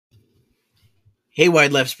Hey,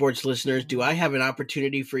 Wide Left Sports listeners, do I have an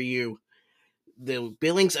opportunity for you? The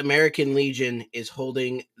Billings American Legion is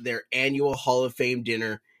holding their annual Hall of Fame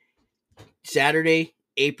dinner Saturday,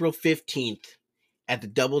 April 15th at the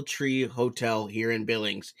Doubletree Hotel here in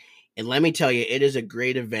Billings. And let me tell you, it is a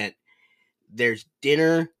great event. There's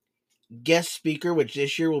dinner, guest speaker, which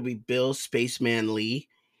this year will be Bill Spaceman Lee,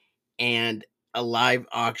 and a live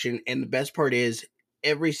auction. And the best part is,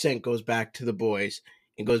 every cent goes back to the boys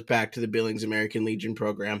and goes back to the Billings American Legion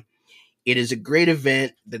program. It is a great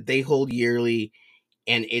event that they hold yearly,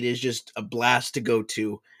 and it is just a blast to go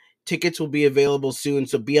to. Tickets will be available soon,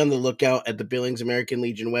 so be on the lookout at the Billings American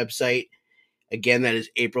Legion website. Again, that is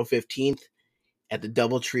April 15th at the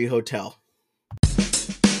Doubletree Hotel.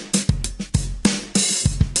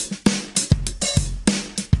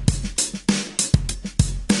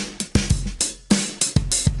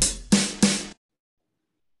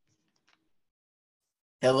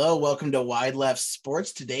 Hello, welcome to Wide Left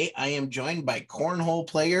Sports. Today I am joined by Cornhole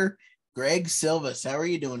player Greg Silvis. How are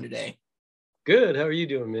you doing today? Good. How are you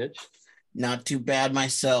doing, Mitch? Not too bad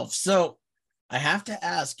myself. So I have to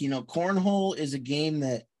ask, Cornhole is a game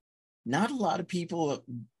that not a lot of people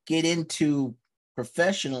get into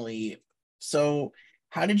professionally. So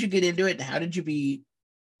how did you get into it? And how did you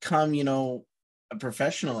become, a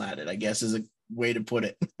professional at it, I guess is a way to put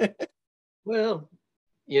it. Well,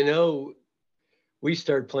 we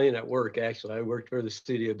started playing at work. Actually, I worked for the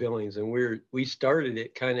city of Billings, and we started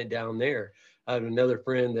it kind of down there. I have another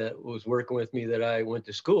friend that was working with me that I went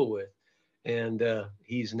to school with, and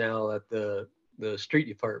he's now at the street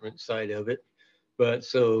department side of it. But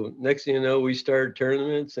so next thing you know, we started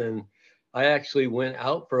tournaments, and I actually went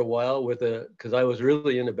out for a while because I was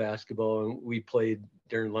really into basketball, and we played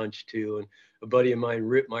during lunch too. And a buddy of mine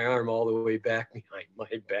ripped my arm all the way back behind my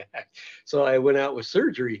back. So I went out with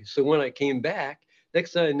surgery. So when I came back,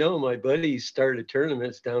 next thing I know, my buddies started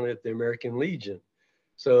tournaments down at the American Legion.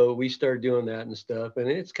 So we started doing that and stuff, and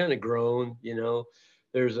it's kind of grown.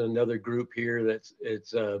 There's another group here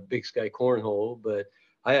it's Big Sky Cornhole, but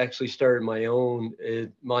I actually started my own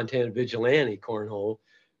Montana Vigilante Cornhole,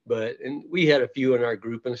 and we had a few in our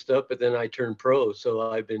group and stuff, but then I turned pro, so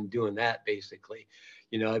I've been doing that basically.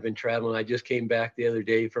 I've been traveling. I just came back the other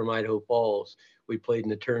day from Idaho Falls. We played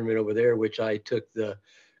in a tournament over there, which I took the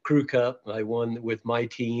Crew Cup. I won with my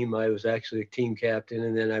team. I was actually a team captain,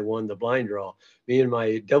 and then I won the blind draw. Me and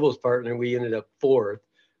my doubles partner, we ended up fourth,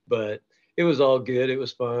 but it was all good. It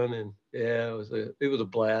was fun, and yeah, it was a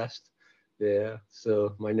blast. Yeah.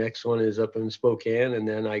 So my next one is up in Spokane, and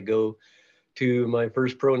then I go to my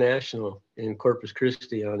first pro national in Corpus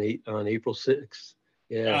Christi on April 6th.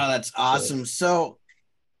 Yeah. Oh, that's awesome. So,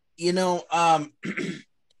 you know, um,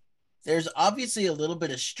 there's obviously a little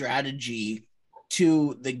bit of strategy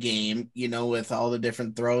to the game, with all the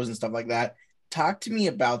different throws and stuff like that. Talk to me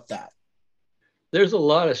about that. There's a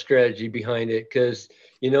lot of strategy behind it because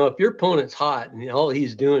if your opponent's hot and all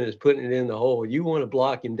he's doing is putting it in the hole, you want to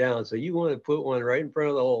block him down. So you want to put one right in front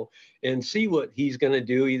of the hole and see what he's going to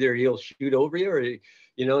do. Either he'll shoot over you,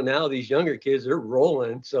 or now these younger kids are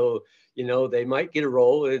rolling, so they might get a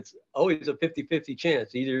roll. It's always a 50-50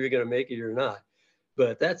 chance. Either you're going to make it or not.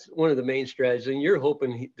 But that's one of the main strategies, and you're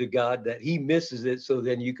hoping to God that he misses it, so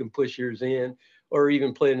then you can push yours in, or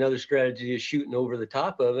even play another strategy of shooting over the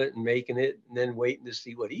top of it and making it, and then waiting to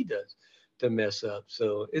see what he does to mess up.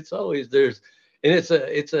 So it's always and it's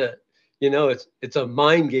a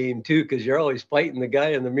mind game too, because you're always fighting the guy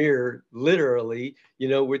in the mirror, literally,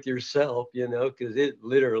 with yourself, because it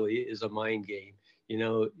literally is a mind game.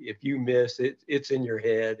 If you miss it, it's in your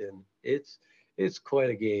head, and it's quite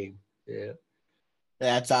a game. Yeah.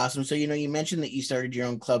 That's awesome. So, you mentioned that you started your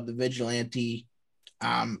own club, the Vigilante.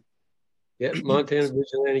 Um, Yeah, Montana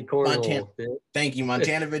Vigilante Montana. Cornhole. Yeah. Thank you,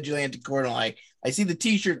 Montana Vigilante Cornhole. I see the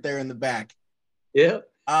T-shirt there in the back. Yeah.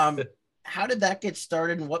 How did that get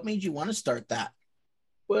started, and what made you want to start that?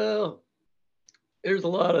 Well, there's a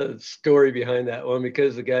lot of story behind that one,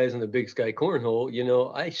 because the guys in the Big Sky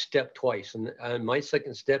Cornhole, I stepped twice, and my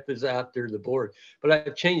second step is after the board. But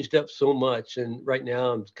I've changed up so much, and right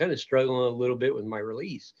now I'm kind of struggling a little bit with my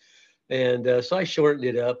release. And so I shortened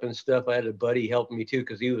it up and stuff. I had a buddy helping me too,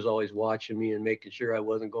 because he was always watching me and making sure I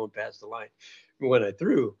wasn't going past the line when I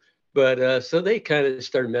threw. But so they kind of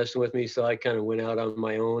started messing with me. So I kind of went out on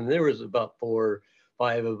my own. There was about 4 or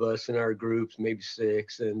 5 of us in our groups, maybe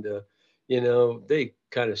 6. And, they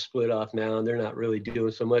kind of split off now, and they're not really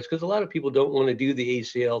doing so much, because a lot of people don't want to do the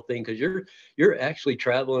ACL thing, because you're actually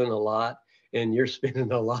traveling a lot and you're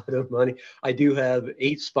spending a lot of money. I do have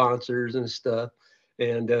 8 sponsors and stuff,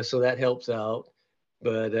 and so that helps out.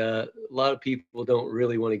 But a lot of people don't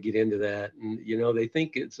really want to get into that. And, they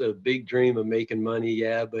think it's a big dream of making money.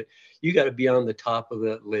 Yeah, but you got to be on the top of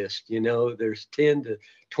that list. There's 10 to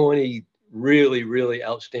 20 really, really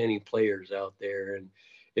outstanding players out there. And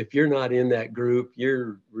if you're not in that group,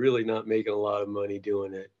 you're really not making a lot of money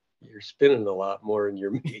doing it. You're spending a lot more than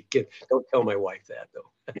you're making. Don't tell my wife that,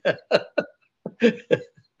 though.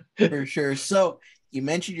 For sure. So you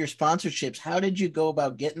mentioned your sponsorships. How did you go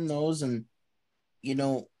about getting those? And, you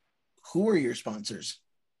know, who are your sponsors?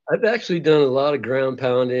 I've actually done a lot of ground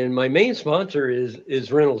pounding. My main sponsor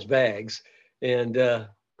is Reynolds Bags, and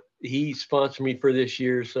he sponsored me for this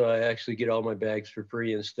year, so I actually get all my bags for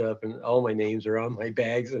free and stuff, and all my names are on my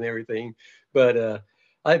bags and everything. But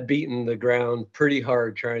I've beaten the ground pretty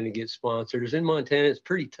hard trying to get sponsors. In Montana, it's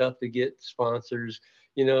pretty tough to get sponsors.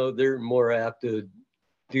 They're more apt to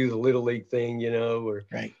do the little league thing, or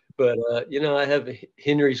Right. but I have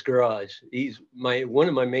Henry's Garage. He's one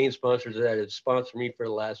of my main sponsors that has sponsored me for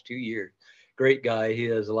the last 2 years. Great guy. He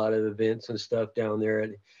has a lot of events and stuff down there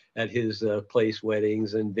at his place,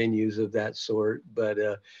 weddings and venues of that sort. But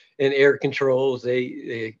and air controls,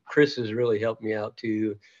 Chris has really helped me out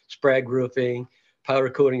too. Sprague Roofing, Powder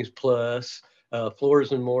Coatings Plus,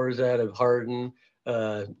 Floors and Moors out of Hardin.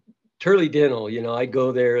 Turley Dental, I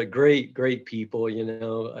go there, great, great people,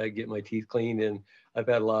 I get my teeth cleaned and I've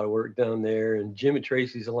had a lot of work done there. And Jim and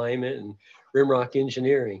Tracy's Alignment and Rimrock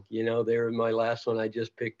Engineering, they were my last one I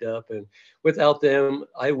just picked up. And without them,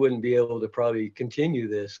 I wouldn't be able to probably continue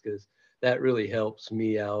this because that really helps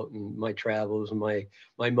me out and my travels and my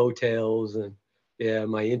motels and yeah,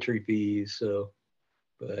 my entry fees. So,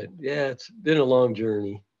 but yeah, it's been a long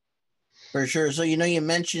journey. For sure. So, you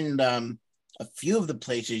mentioned a few of the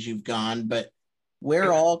places you've gone, but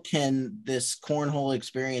where all can this cornhole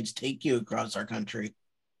experience take you across our country?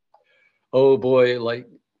 Oh boy,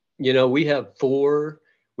 we have four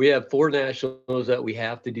nationals that we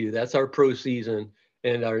have to do. That's our pro season.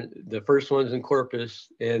 And the first one's in Corpus,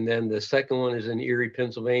 and then the second one is in Erie,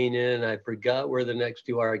 Pennsylvania. And I forgot where the next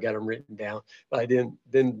two are. I got them written down, but I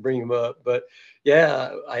didn't bring them up. But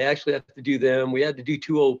yeah, I actually have to do them. We had to do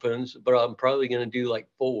 2 opens, but I'm probably going to do like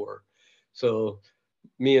 4. So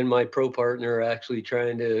me and my pro partner are actually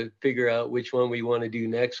trying to figure out which one we want to do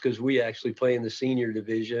next because we actually play in the senior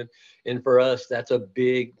division. And for us, that's a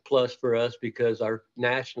big plus for us because our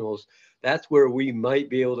nationals, that's where we might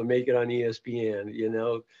be able to make it on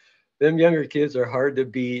ESPN. Them younger kids are hard to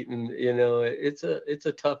beat. And, it's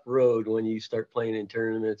a tough road when you start playing in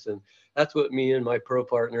tournaments. And that's what me and my pro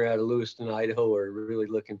partner out of Lewiston, Idaho are really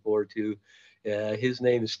looking forward to. His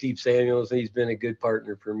name is Steve Samuels, and he's been a good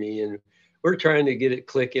partner for me. And we're trying to get it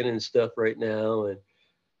clicking and stuff right now. And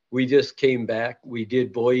we just came back. We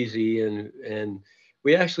did Boise and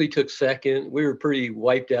we actually took second. We were pretty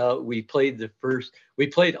wiped out. We played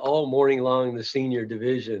all morning long in the senior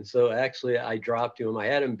division. So actually I dropped him. I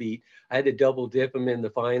had him beat. I had to double dip him in the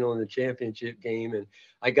final and the championship game. And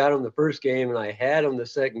I got him the first game and I had him the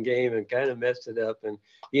second game and kind of messed it up. And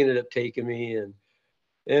he ended up taking me and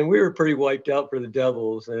we were pretty wiped out for the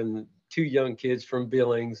Devils. And 2 young kids from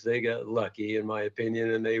Billings, they got lucky in my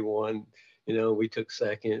opinion, and they won. We took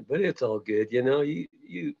second, but it's all good.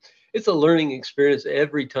 It's a learning experience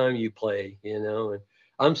every time you play. And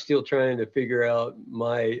I'm still trying to figure out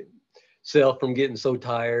myself from getting so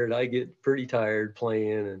tired. I get pretty tired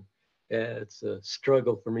playing, and yeah, it's a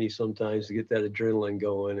struggle for me sometimes to get that adrenaline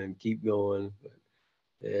going and keep going. But,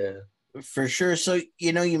 yeah, For sure. So,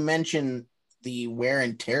 you mentioned the wear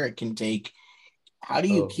and tear it can take. How do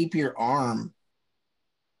you oh, keep your arm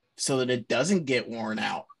so that it doesn't get worn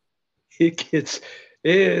out? it gets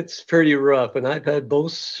it's pretty rough, and I've had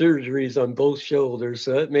both surgeries on both shoulders,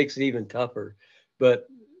 so it makes it even tougher. But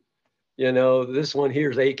this one here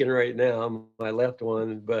is aching right now, my left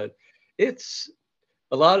one. But it's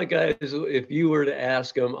a lot of guys. If you were to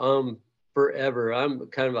ask them, forever. I'm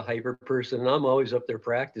kind of a hyper person, and I'm always up there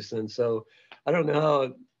practicing. So I don't know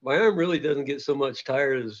how my arm really doesn't get so much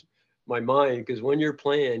tired as my mind, because when you're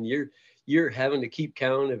playing, you're having to keep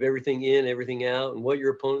count of everything in, everything out, and what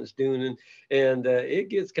your opponent's doing, and it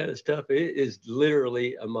gets kind of tough. It is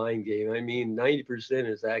literally a mind game. I mean, 90%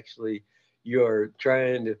 is actually you're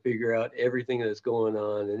trying to figure out everything that's going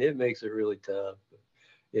on, and it makes it really tough.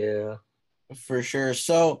 Yeah. For sure.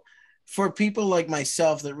 So, for people like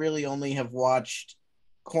myself that really only have watched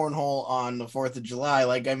cornhole on the 4th of July,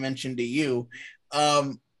 like I mentioned to you,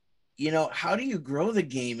 um, how do you grow the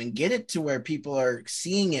game and get it to where people are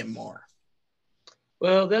seeing it more?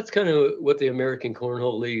 Well, that's kind of what the American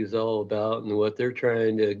Cornhole League is all about and what they're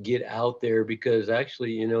trying to get out there because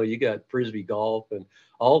actually, you got Frisbee golf and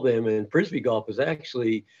all them. And Frisbee golf is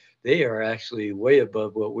actually they are actually way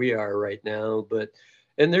above what we are right now.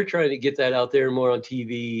 And they're trying to get that out there more on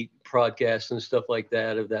TV, broadcasts and stuff like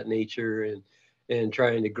that of that nature, and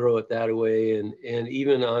trying to grow it that way. And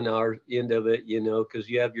even on our end of it, because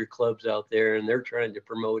you have your clubs out there and they're trying to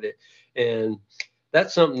promote it. And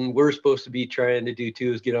that's something we're supposed to be trying to do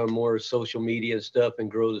too, is get on more social media and stuff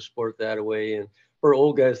and grow the sport that way. And for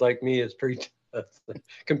old guys like me, it's pretty tough. The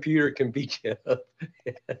computer can beat you up.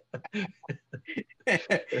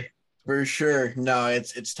 For sure. No,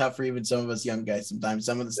 it's tough for even some of us young guys sometimes.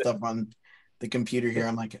 Some of the stuff on the computer here,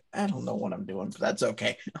 I'm like, I don't know what I'm doing, but that's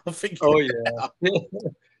okay. I'll figure it out.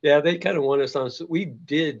 Yeah, they kind of want us on. So we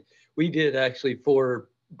did actually 4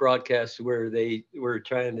 broadcasts where they were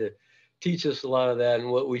trying to teach us a lot of that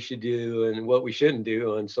and what we should do and what we shouldn't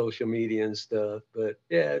do on social media and stuff. But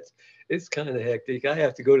yeah, it's kind of hectic. I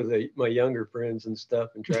have to go to my younger friends and stuff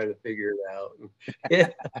and try to figure it out. And yeah,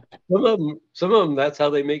 some of them, that's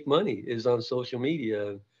how they make money, is on social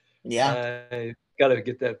media. Yeah, I got to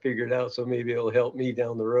get that figured out, so maybe it'll help me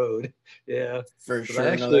down the road. Yeah, for but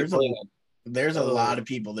I sure. No, actually there's a lot of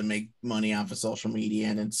people that make money off of social media,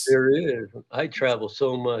 and it's there is. I travel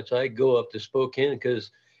so much. I go up to Spokane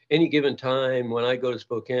because any given time when I go to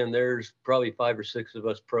Spokane, there's probably 5 or 6 of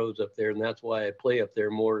us pros up there, and that's why I play up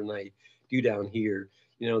there more than I do down here.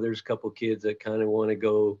 There's a couple kids that kind of want to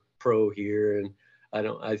go pro here, and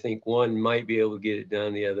I think one might be able to get it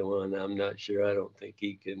done. The other one, I'm not sure. I don't think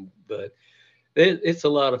he can, but it's a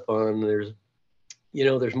lot of fun. There's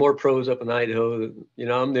more pros up in Idaho.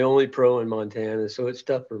 I'm the only pro in Montana, so it's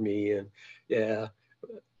tough for me. And yeah,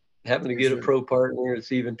 having to for get a sure. pro partner,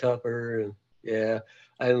 it's even tougher. And yeah,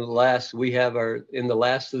 and in the last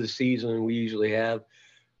of the season, we usually have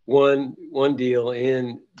one deal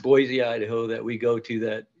in Boise, Idaho, that we go to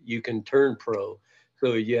that you can turn pro.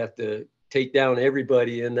 So you have to take down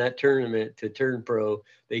everybody in that tournament to turn pro.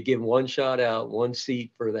 They give one shot out, one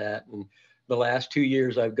seat for that. And the last 2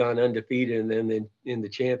 years I've gone undefeated, and then in the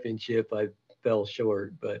championship I fell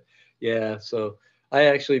short. But yeah, so I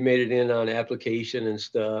actually made it in on application and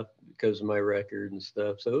stuff because of my record and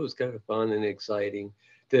stuff. So it was kind of fun and exciting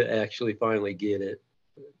to actually finally get it.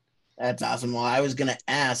 That's awesome. Well, I was gonna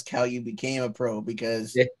ask how you became a pro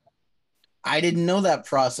because Yeah, I didn't know that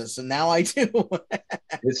process, and now I do.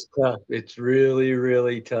 it's tough. It's really,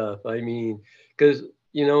 really tough. I mean, because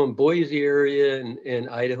in Boise area and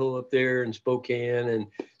Idaho up there and Spokane and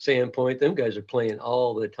Sandpoint, them guys are playing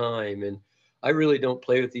all the time. And I really don't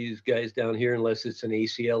play with these guys down here unless it's an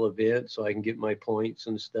ACL event, so I can get my points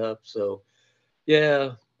and stuff. So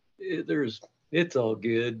yeah, it's all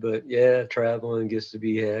good, but yeah, traveling gets to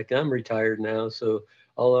be heck. I'm retired now, so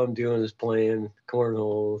all I'm doing is playing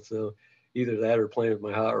cornhole. So either that or playing with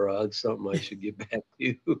my hot rods, something I should get back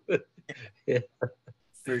to. Yeah.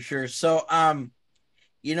 For sure. So,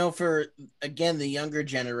 for again the younger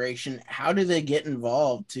generation, how do they get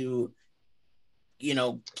involved to,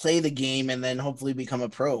 play the game and then hopefully become a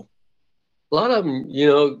pro? A lot of them,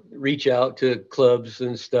 reach out to clubs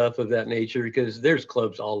and stuff of that nature because there's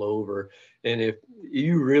clubs all over. And if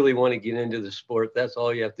you really want to get into the sport, that's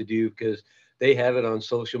all you have to do because they have it on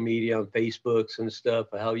social media, on Facebooks and stuff,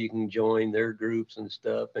 how you can join their groups and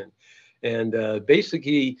stuff. And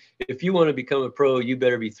basically, if you want to become a pro, you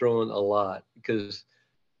better be throwing a lot because,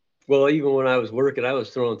 well, even when I was working, I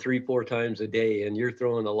was throwing 3, 4 times a day, and you're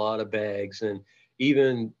throwing a lot of bags. And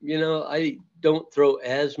even, I don't throw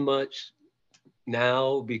as much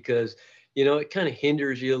now because it kind of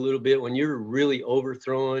hinders you a little bit when you're really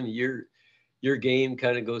overthrowing your game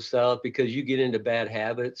kind of goes south because you get into bad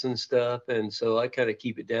habits and stuff. And so I kind of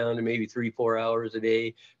keep it down to maybe 3, 4 hours a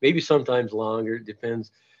day, maybe sometimes longer. It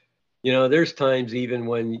depends. There's times even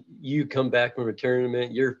when you come back from a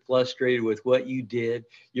tournament, you're frustrated with what you did.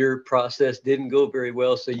 Your process didn't go very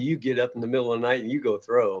well. So you get up in the middle of the night and you go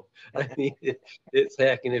throw. I mean, it's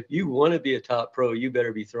heck. And if you want to be a top pro, you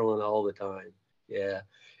better be throwing all the time. Yeah.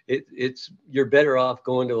 It's you're better off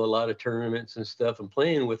going to a lot of tournaments and stuff and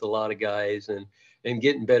playing with a lot of guys and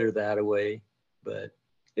getting better that way. But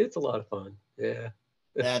it's a lot of fun. Yeah.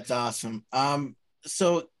 That's awesome.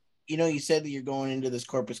 So you said that you're going into this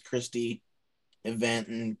Corpus Christi event,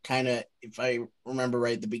 and kind of, if I remember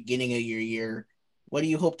right, the beginning of your year. What do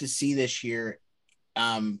you hope to see this year,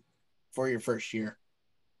 for your first year?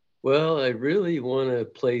 Well, I really want to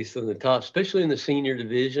place in the top, especially in the senior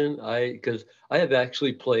division. Because I have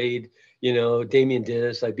actually played, Damian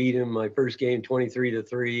Dennis. I beat him my first game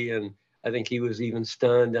 23-3, and I think he was even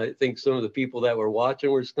stunned. I think some of the people that were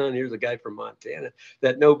watching were stunned. Here's a guy from Montana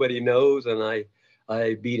that nobody knows, and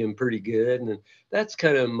I beat him pretty good. And that's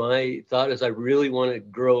kind of my thought is I really want to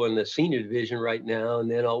grow in the senior division right now. And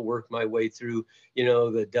then I'll work my way through,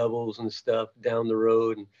 the doubles and stuff down the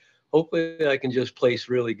road. And hopefully I can just place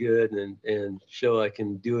really good and show I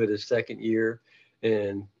can do it a second year.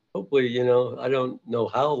 And hopefully, I don't know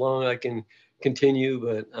how long I can continue,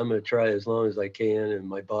 but I'm going to try as long as I can and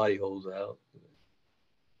my body holds out.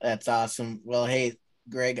 That's awesome. Well, hey,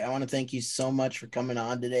 Greg, I want to thank you so much for coming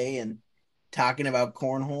on today and talking about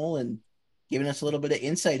cornhole and giving us a little bit of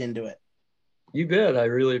insight into it. You bet. I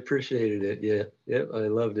really appreciated it. Yeah. Yep. I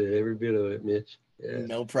loved it. Every bit of it, Mitch. Yeah.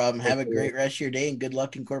 No problem. Have a great rest of your day and good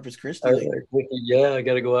luck in Corpus Christi. All right. Yeah, I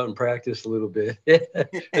got to go out and practice a little bit.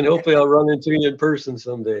 And hopefully I'll run into you in person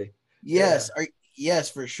someday. Yes. Yeah. Yes,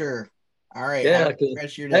 for sure. All right. Yeah,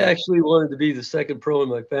 I actually wanted to be the second pro in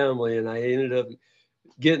my family, and I ended up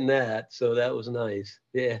getting that. So that was nice.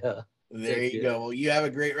 Yeah. There you go. Well, you have a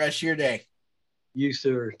great rest of your day. You,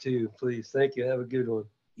 sir, too. Please. Thank you. Have a good one.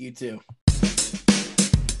 You too.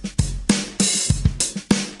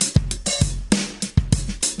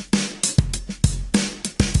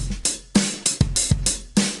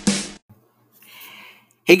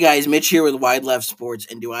 Hey guys, Mitch here with Wide Left Sports,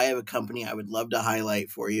 and do I have a company I would love to highlight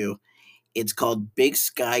for you? It's called Big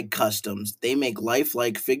Sky Customs. They make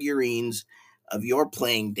lifelike figurines of your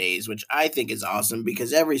playing days, which I think is awesome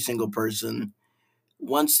because every single person,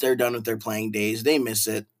 once they're done with their playing days, they miss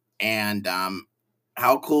it. And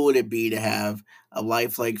how cool would it be to have a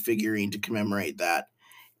lifelike figurine to commemorate that?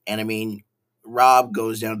 And I mean, Rob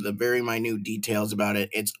goes down to the very minute details about it.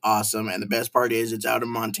 It's awesome. And the best part is it's out of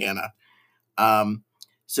Montana.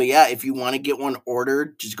 So yeah, if you want to get one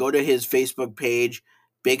ordered, just go to his Facebook page,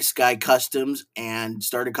 Big Sky Customs, and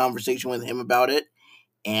start a conversation with him about it.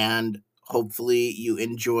 And hopefully you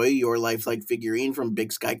enjoy your lifelike figurine from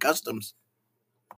Big Sky Customs.